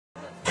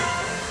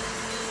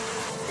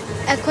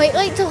I quite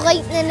like the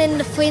lightning and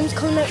the flames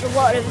coming out of the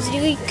water. It was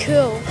really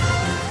cool.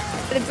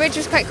 The bridge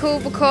was quite cool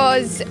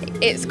because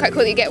it's quite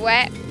cool that you get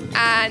wet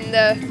and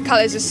the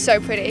colours are so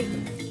pretty.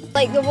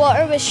 Like the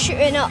water was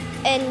shooting up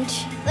and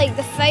like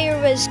the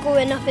fire was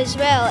going up as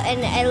well,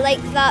 and I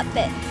liked that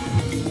bit.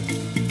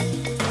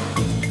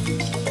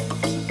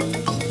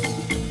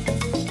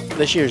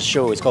 This year's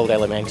show is called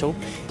Elemental,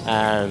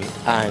 and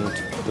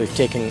we've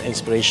taken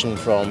inspiration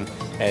from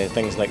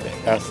things like the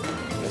earth,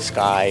 the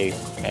sky,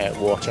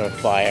 water,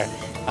 fire,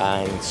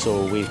 and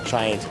so we've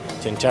tried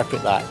to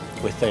interpret that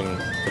within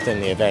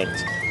the event.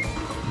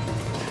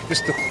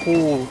 Just the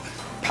whole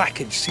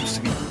package seems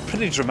to be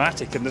pretty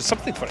dramatic, and there's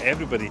something for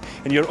everybody,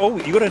 and you go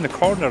around the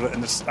corner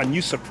and there's a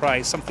new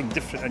surprise, something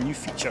different, a new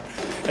feature,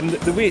 and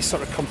the way it's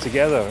sort of come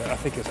together I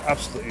think is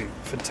absolutely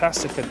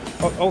fantastic, and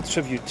all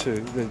tribute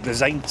to the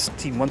design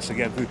team once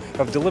again, who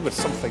have delivered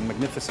something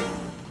magnificent.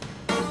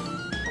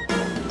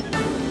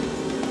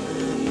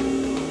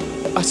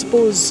 I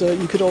suppose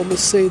you could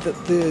almost say that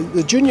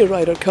the Junior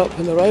Ryder Cup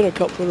and the Ryder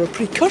Cup were a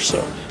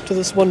precursor to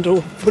this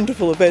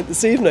wonderful event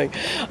this evening.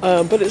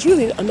 But it's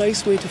really a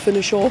nice way to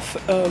finish off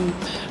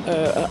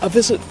a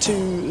visit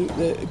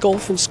to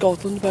golf in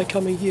Scotland by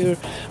coming here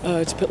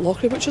to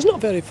Pitlochry, which is not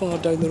very far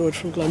down the road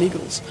from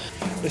Gleneagles.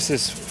 This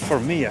is, for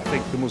me, I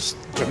think the most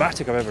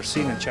dramatic I've ever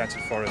seen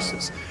Enchanted Forest.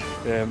 It's,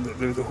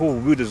 the whole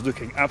wood is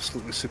looking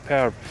absolutely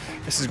superb.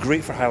 This is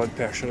great for Highland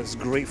Perthshire, it's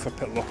great for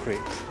Pitlochry.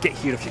 Get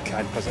here if you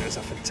can, because it is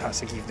a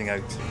fantastic evening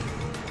out.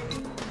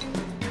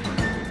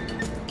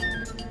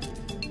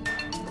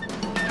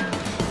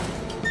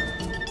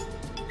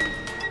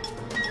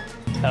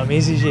 It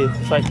amazes you, the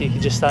fact that you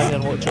can just stand there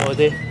and watch it all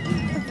day.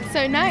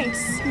 So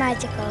nice.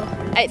 Magical.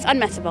 It's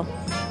unmissable.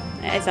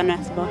 It is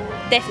unmissable.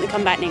 Definitely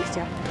come back next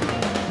year.